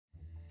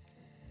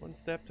One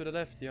step to the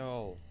left,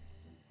 y'all.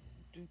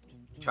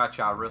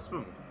 Cha-cha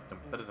wrestling.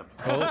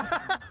 Oh.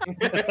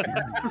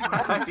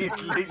 He's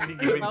literally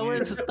giving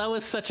That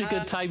was such a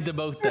good time to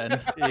vote then.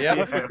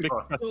 Yeah.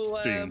 So,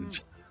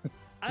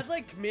 I'd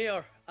like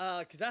Mayor,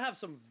 because I have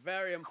some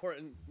very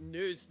important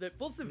news that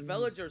both the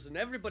villagers and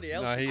everybody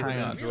else. No, he's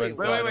an really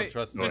influencer. I don't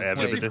trust him.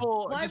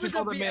 Why Just would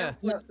before there the be mayor.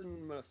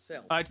 influencing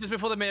myself? Alright, just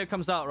before the mayor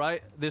comes out,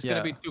 right? There's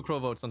gonna be 2 crow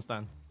votes on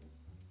Stan.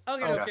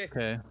 Okay.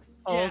 Okay.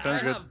 Yeah, I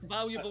have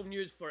valuable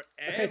news for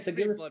so give us-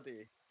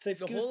 everybody. So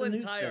The whole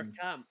entire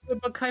camp.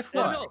 But Kai,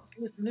 No,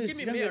 Give us the news. give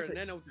me You don't Mayor get and to-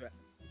 then I'll do it.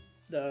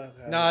 No,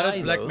 Nah, that's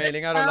I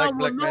blackmailing. I don't like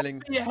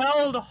blackmailing. Be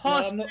held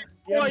hostage not-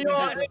 for you your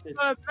haven't been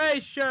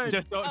information.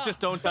 Just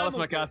don't tell us, Sam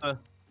will Mikasa.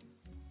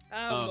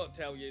 I will not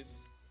tell you.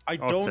 I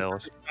don't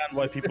understand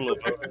why people are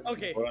voting.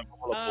 Okay. I'm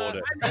all aboard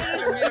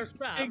it. Mayor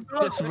Sam,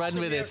 Just run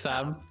with it,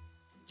 Sam. Do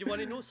you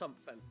want to know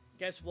something?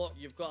 Guess what?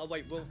 You've got a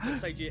white wolf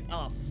beside you.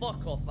 Ah,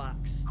 fuck off,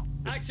 Axe.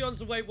 Axion's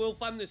the white wolf.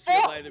 I'm the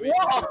seal, by the way.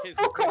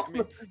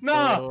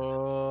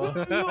 No!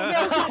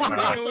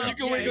 You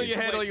can wiggle your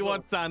head all you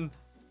want, Stan.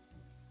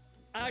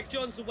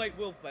 Axion's the white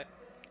wolf, but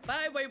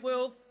bye, white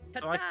wolf.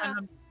 So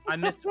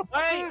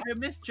I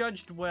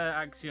misjudged where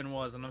Axion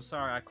was, and I'm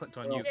sorry I clicked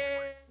on you.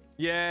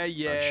 Yeah.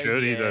 Sure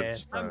he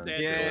did. I'm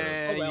dead.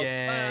 Yeah, Oh, well,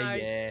 bye.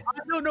 yeah. I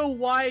don't know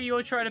why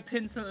you're trying to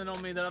pin something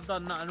on me that I've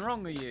done nothing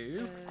wrong with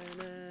you.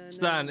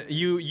 Stan,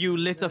 you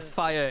lit a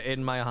fire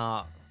in my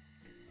heart.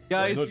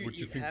 Guys, Not what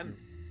you think.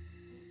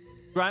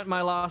 grant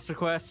my last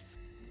request.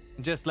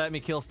 Just let me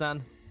kill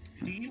Stan.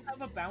 Do you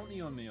have a bounty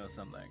on me or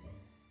something?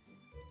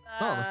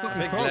 Oh, I that's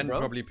think fucking Glenn bro.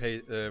 probably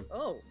paid.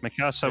 Oh,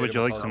 Mikasa, would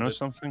you like to know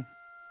something?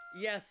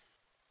 yes.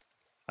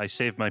 I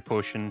saved my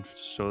potion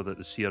so that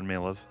the seer may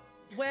live.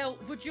 Well,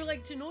 would you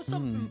like to know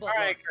something, Butler?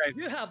 Alright, great.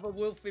 You have a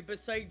wolfie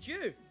beside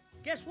you.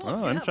 Guess what?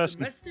 Oh, you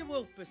interesting. have the Misty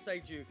Wolf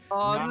beside you.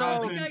 Oh, Now,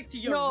 no. the guy to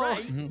your No.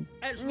 right,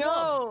 it's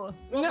Rob.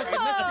 No! Rob is the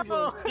Misty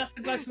Wolf. That's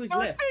the guy to his Don't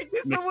left. take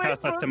this away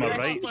Mikasa to from my me!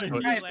 right,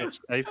 so it's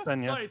Dave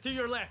then, yeah. Sorry, to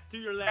your left. To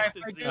your left.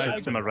 Is the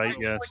It's to my right,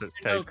 yeah, so it's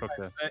Dave,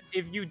 okay.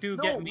 If you do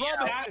No, get me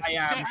Robert, out, I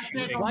am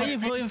shooting. Why are you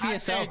voting for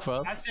yourself,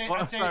 bro?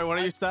 Sorry, what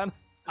are you, Stan?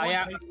 I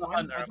am the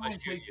hunter. I'm gonna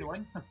shoot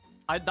you.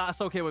 That's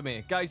okay with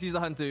me. Guys, he's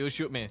the hunter. He'll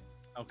shoot me.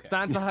 Okay.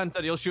 Stan's the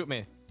hunter. He'll shoot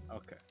me.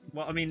 Okay.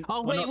 Well, I mean.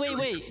 Oh,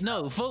 wait.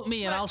 No, vote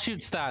me and I'll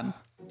shoot Stan.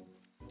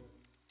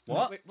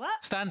 What? Wait,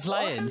 what? Stan's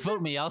lying.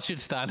 Vote me, I'll shoot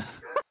Stan.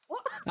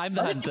 I'm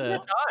the hunter.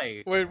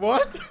 Die. Wait,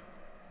 what?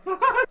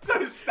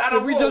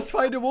 Did we just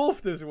find a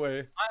wolf this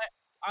way?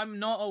 I'm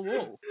not a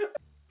wolf.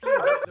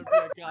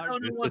 I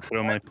don't know To what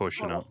throw my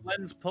potion out.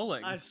 Glenn's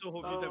pulling. I so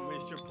hope you didn't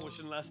waste your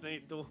potion last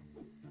night, though.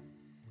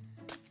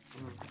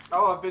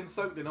 Oh, I've been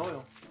soaked in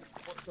oil.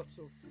 What's up,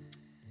 so?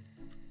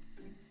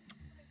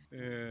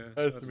 Yeah.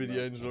 Has to be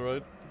the angel,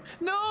 right?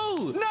 No!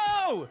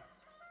 No!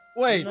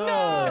 Wait.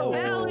 No!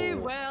 Welly,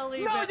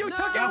 welly. No, you took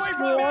it That's away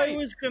who from I me!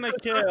 was gonna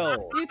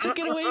kill! You took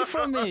it away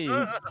from me.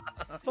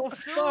 For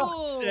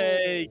fuck's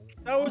sake!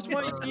 That was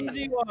my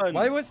easy one!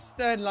 Why was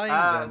Stan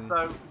lying then?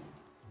 So,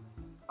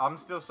 I'm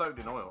still soaked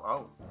in oil.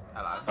 Oh,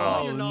 hello.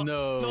 Oh, you're not.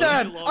 no.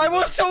 Stan, I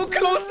was so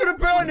close to the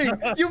burning!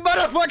 You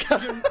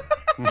motherfucker!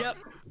 Yep.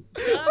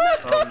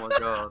 Oh my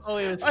god. Oh,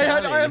 it was I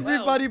had Carrie.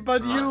 everybody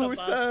but you,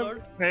 That's a Sam.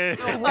 bastard. Hey.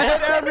 I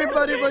had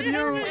everybody but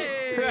you.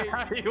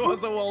 He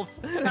was a wolf.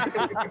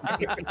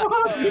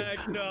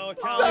 No,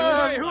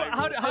 Sam!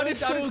 How I did was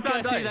so Stan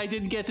gutted die? I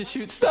didn't get to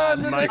shoot Stan,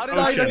 Stan. the My next potion.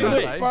 night I could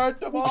Okay. have burnt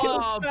them all.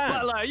 Oh,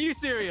 Butler, are you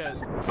serious?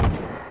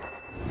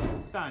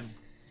 Stan,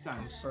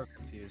 I'm so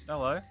confused.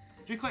 Hello?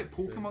 do you collect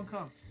Pokemon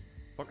cards?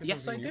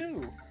 Yes, I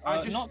do.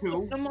 I just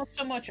not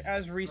so much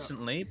as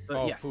recently, but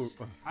Oh, yes. food.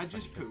 I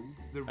just pulled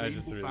the I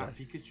just Rainbow Fat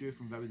realised. Pikachu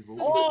from Very Vote.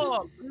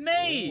 Oh,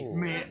 mate!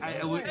 Mate,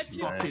 it looks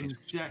fucking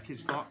sick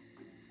as fuck.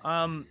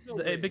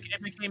 It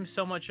became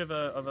so much of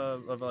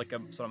a like a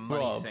sort of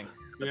money Rob. sink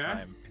at the Yeah?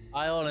 time.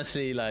 I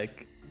honestly,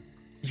 like,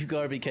 you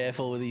gotta be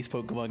careful with these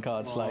Pokemon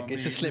cards. Oh, Like,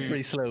 it's a mate, slippery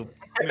mate. slope.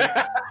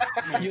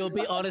 You'll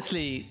be,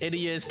 honestly, in a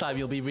year's time,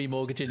 you'll be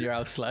remortgaging your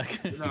house,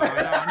 like. No,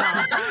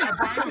 I'm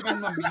dying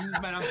within my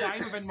means, man. I'm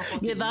dying within my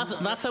fucking Yeah, means,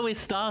 that's how it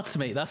starts,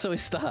 mate. That's how it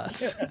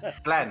starts.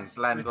 Glenn. Get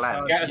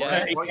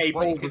Yeah. a What 30k he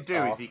ball could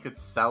do is he could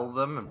sell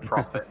them and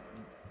profit.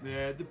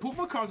 Yeah, the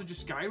Pokemon cards are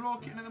just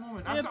skyrocketing at the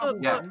moment. Yeah, I've got a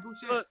whole Yeah. Rainbow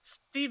set. But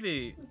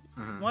Stevie,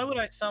 Mhm. why would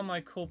I sell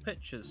my cool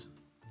pictures?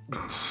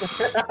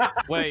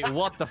 Wait,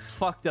 what the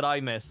fuck did I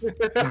miss? It's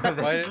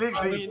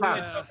literally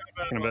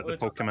Talking about the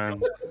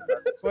Pokemon.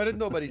 Why did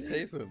nobody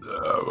save him?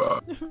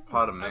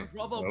 Pardon me. I'm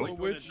probably No.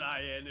 going to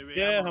die anyway.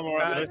 Yeah, I'm I'm a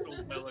alright.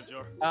 local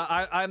villager.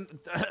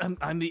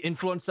 I'm the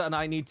influencer and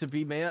I need to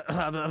be mayor.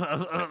 Does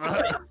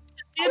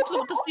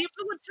the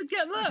influencer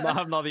get that? No,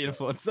 I'm not the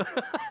influencer.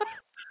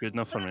 Good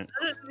enough for me.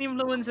 The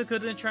influencer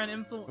could try and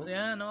influence.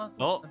 Yeah, no. I thought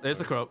Oh, so. there's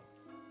the crow.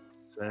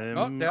 there-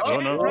 Oh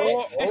no.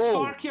 Right, it's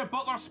Oh. Sparkier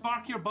Butler,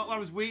 Sparkier Butler. I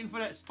was waiting for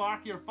it.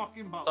 Sparkier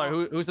fucking Butler.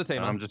 Sorry, who's the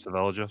tamer? I'm just a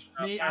villager.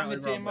 Me, I'm the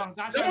tamer.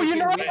 That's Oh, how you I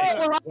know came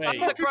later. Wait.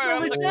 I'm the crow.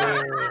 I'm the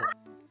crow.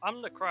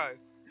 I'm the crow.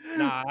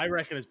 Nah, I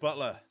reckon it's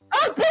Butler.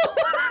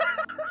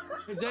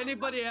 Is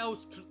anybody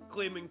else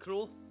claiming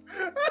Crow?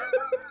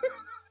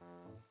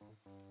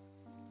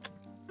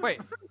 Wait.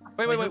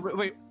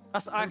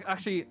 That's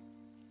actually,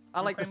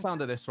 I like the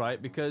sound of this,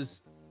 right?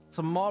 Because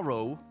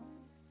tomorrow,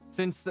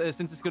 since it's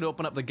going to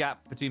open up the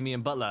gap between me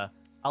and Butler,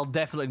 I'll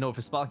definitely know if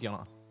it's Sparky or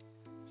not.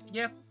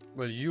 Yep.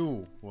 Well,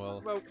 you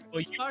will. Well,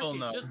 you will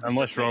know.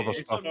 Unless Robert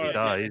Sparky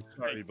dies.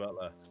 Sorry,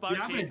 Butler.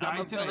 Sparky,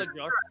 I'm a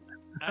villager.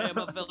 I am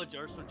a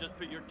villager, so just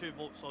put your 2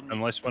 votes on me.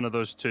 Unless one of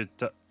those two.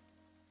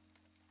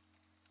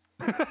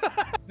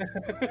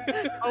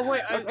 Oh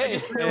wait, I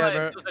just Yeah, realized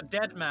bro. it was a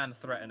dead man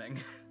threatening.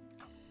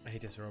 I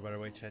hate this robot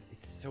away chat.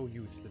 It's so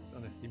useless,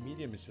 honestly.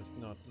 Medium is just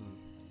not.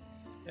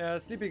 Yeah,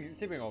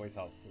 sleeping always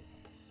helps.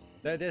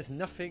 There's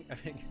nothing. I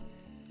think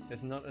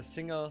there's not a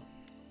single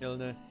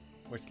illness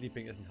where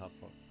sleeping isn't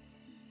helpful.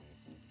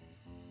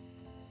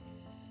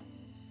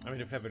 I mean,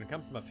 when it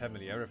comes to my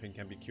family, everything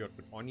can be cured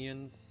with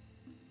onions,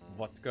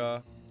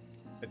 vodka,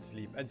 and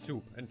sleep, and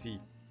soup, and tea.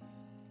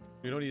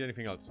 You don't need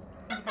anything else.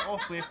 It's a bit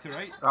off left to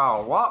right.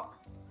 Oh, what?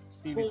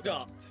 Hold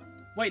up.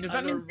 Wait, does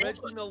that mean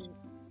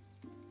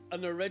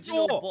an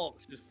original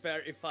box is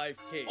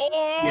 35k?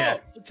 Oh! Yeah.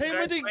 The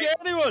tamer didn't get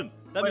anyone!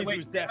 That means it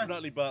was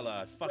definitely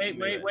Butler.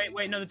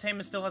 Wait, no, the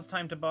tamer still has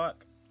time to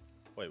bark.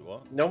 Wait,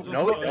 what? No,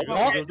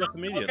 There's not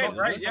comedian. Okay,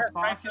 right, yeah,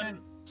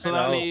 So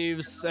that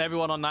leaves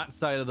everyone on that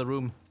side of the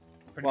room.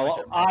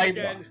 Well,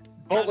 Again,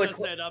 as I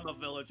said, I'm a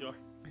villager.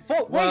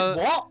 Wait,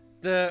 what?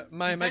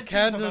 My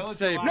candles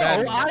say No,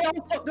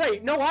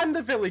 Ben. I'm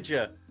the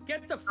villager.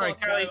 Get the Sorry,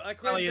 fuck out. I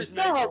claimed it.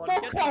 No,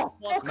 fuck off.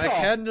 My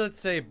candles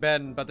say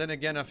Ben, but then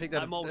again, I think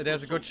that I'm also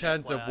there's a good so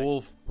chance a FYI.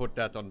 wolf put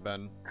that on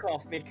Ben.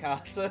 Off me,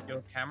 Casa.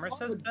 Your camera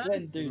says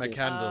Ben? My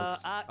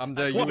candles. I'm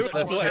the What?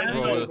 useless What? shit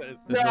roll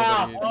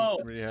that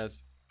nobody really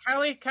has.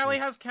 Callie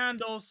has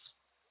candles.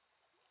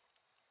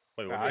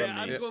 Wait, Yeah, what's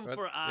I'm going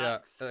for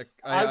Axe.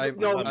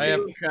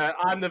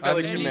 I'm the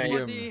villager,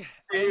 mate.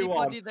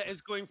 Anybody that is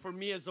going for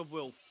me as a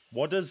wolf.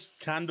 What does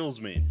candles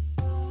mean?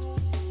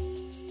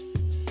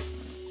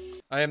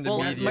 I am the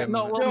medium.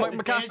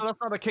 Mikasa, that's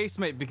not the case,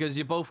 mate, because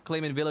you're both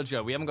claiming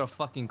villager. We haven't got a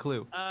fucking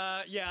clue.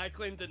 Yeah, I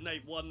claimed it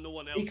night 1. No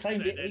one else He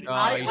claimed said it. anything.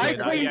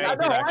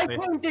 I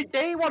claimed it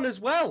day 1 as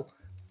well.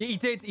 He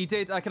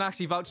did. I can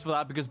actually vouch for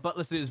that because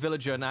Butler said he was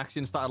villager and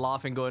Axion started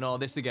laughing, going, "Oh,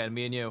 this again,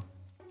 me and you."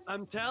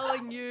 I'm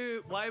telling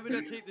you, why would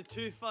I take the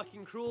 2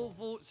 fucking crow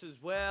votes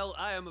as well?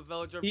 I am a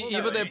villager.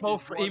 Either they're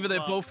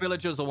both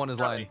villagers or one is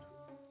lying.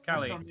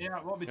 Callie, Mr. Mayor,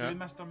 what are we doing,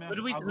 Mr. Mayor?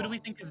 who do we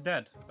think is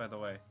dead, by the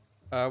way?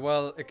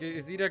 Well,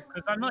 it's either.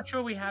 Because I'm not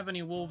sure we have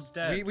any wolves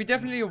dead. We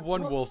definitely have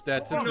one wolf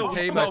dead since the No,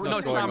 tamer's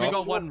not going we off.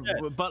 got one.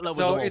 Butler was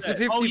So a it's a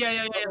 50. Oh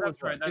yeah,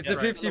 that's right. It's a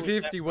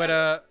 50-50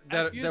 whether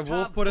the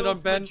wolf put it on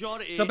Ben.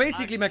 So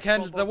basically, my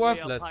candles are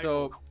worthless.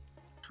 So.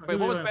 Wait,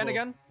 what was Ben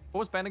again? What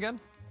was Ben again?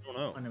 I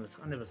don't know.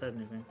 I never said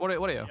anything. What are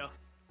you? Yeah.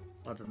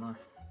 I don't know.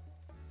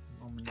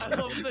 I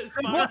love that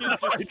Sparky's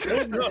just...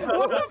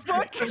 What the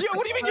fuck?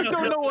 What do you mean you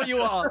don't know what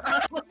you are?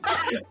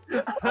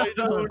 I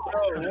don't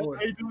know.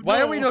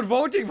 Why are we not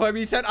voting for him?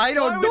 He said, I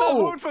don't Why are we know.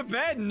 not voting for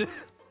Ben?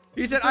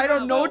 He said, I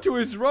don't know to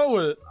his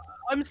role.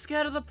 I'm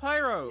scared of the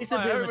pyro. This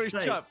would be a Everybody's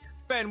mistake. shut.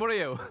 Ben, what are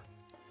you?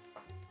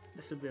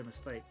 This would be a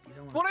mistake. You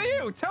don't What are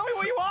you? Tell me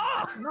what you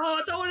are. No,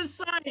 I don't want to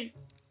say.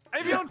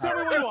 If you don't tell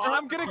me what you are,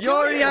 I'm gonna kill You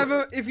already have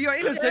a. If you're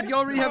innocent, you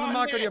already have a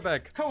mark on your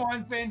back. Come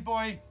on, Ben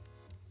boy.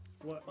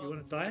 What? You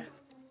want to die?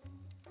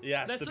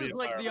 Yeah, This to be is a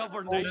like the pyro.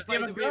 other night. by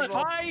the way, Rob.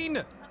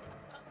 Fine.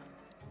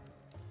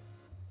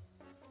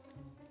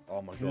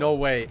 Oh my god. No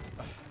way.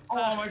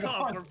 Oh my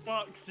god. For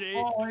fuck's sake.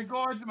 Oh my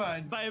god,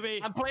 man. By the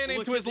way, I'm playing look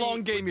into at his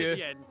long game look at here.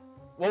 the end.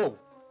 Whoa.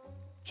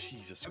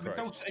 Jesus Are we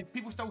Christ. still, are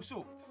people still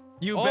soaked?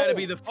 You Oh, better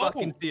be the oh.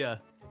 fucking seer.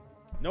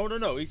 No, no,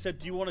 no. He said,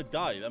 do you want to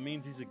die? That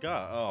means he's a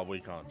guy. Oh, we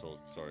can't talk.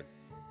 Sorry.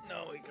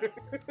 No, we can't.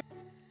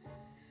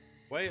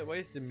 Why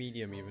is the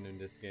medium even in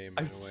this game?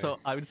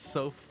 I'm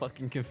so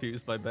fucking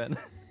confused by Ben.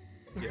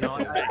 No,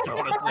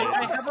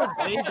 I have a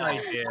vague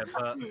idea,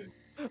 but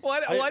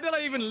Why did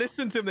I even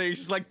listen to him? There? He's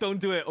just like, don't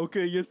do it.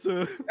 Okay, yes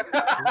sir.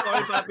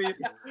 Sorry, Pappy.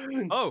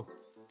 Oh.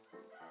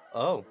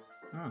 Oh.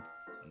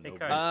 Nobody's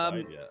guys.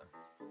 died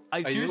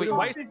yet.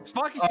 Why is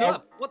Sparky still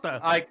up? What the?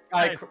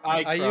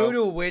 Are you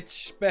the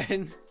witch,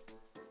 Ben?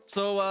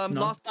 So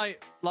No.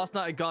 last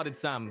night I guarded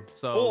Sam,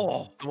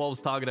 so the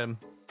wolves targeted him.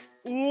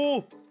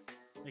 Ooh!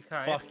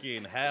 okay.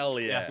 Fucking hell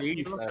yeah.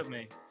 You look at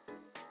me.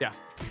 Yeah.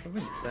 I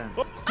really stand.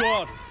 Oh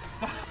god!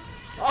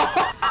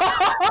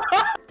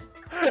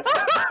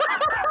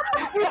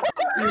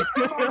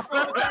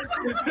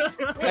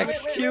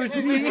 Excuse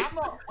me? I'm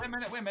not,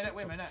 wait a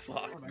minute.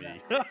 Fuck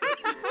me.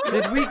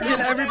 Did we kill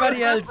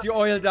everybody else? You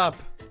oiled up.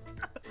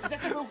 Is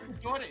this a wolf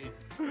majority?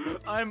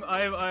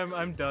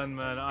 I'm done,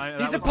 man.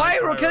 He's a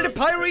pyro. Kill the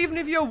pyro even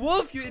if you're a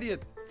wolf, you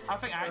idiots. I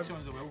think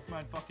Axion's a wolf,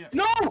 man. Fuck it.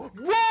 No!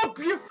 Rob,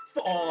 you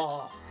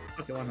oh.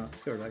 Okay, why not?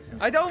 Let's go relax.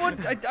 I don't want.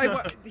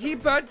 He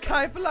burned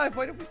Kai for life.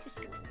 Why don't we just?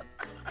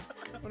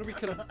 Why don't we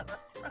kill him?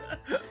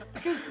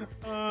 Because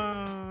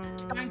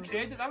stand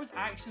credit, that was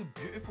actually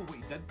beautiful what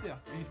he did there.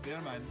 To be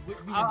fair, man.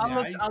 Look me in the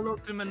eyes. I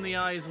looked him in the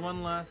eyes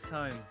one last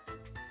time.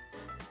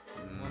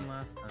 One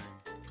last time.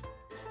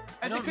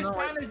 Is it because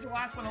Stan is the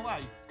last one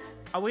alive?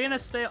 Are we in a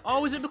state?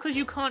 Oh, is it because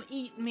you can't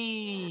eat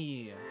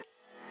me?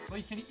 Well,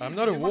 you can eat I'm you.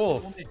 not a You're the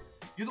wolf.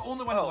 You're the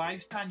only one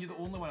alive, Stan. You're the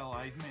only one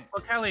alive, mate.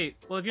 Well, Kelly.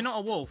 Well, if you're not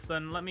a wolf,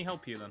 then let me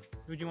help you. Then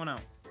who do you want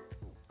out?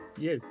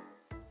 You.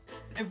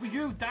 If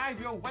you die,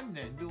 we all win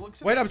then. It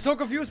looks Wait, I'm so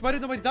confused. Why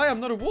did nobody die? I'm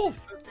not a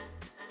wolf.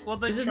 Well,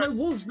 There's no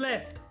wolves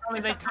left. Kelly,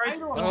 they tried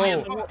to.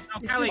 Oh.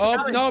 Kelly, Oh,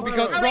 Kelly. no,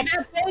 because Kelly, Rob...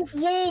 they're both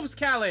wolves,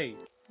 Kelly.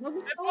 They're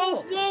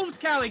both wolves,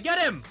 Kelly. Get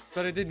him.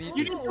 But I didn't eat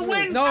You it. need to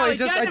win. No, Kelly.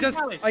 Get him,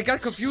 Kelly. I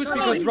got confused Sorry,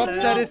 because Rob man.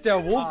 said it's their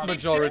wolf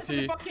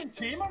majority. fucking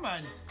tamer,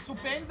 man. So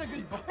Ben's a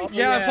good boy.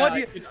 Yeah, I thought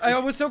you. I I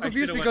was so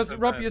confused should've because went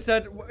for Rob, Ben. you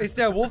said, is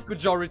there a wolf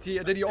majority?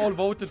 And then you all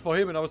voted for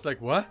him, and I was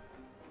like, what?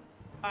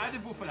 I had to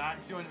vote for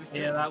Axion. It was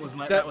Yeah, that was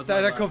my. That my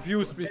bad.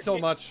 confused me so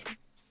much.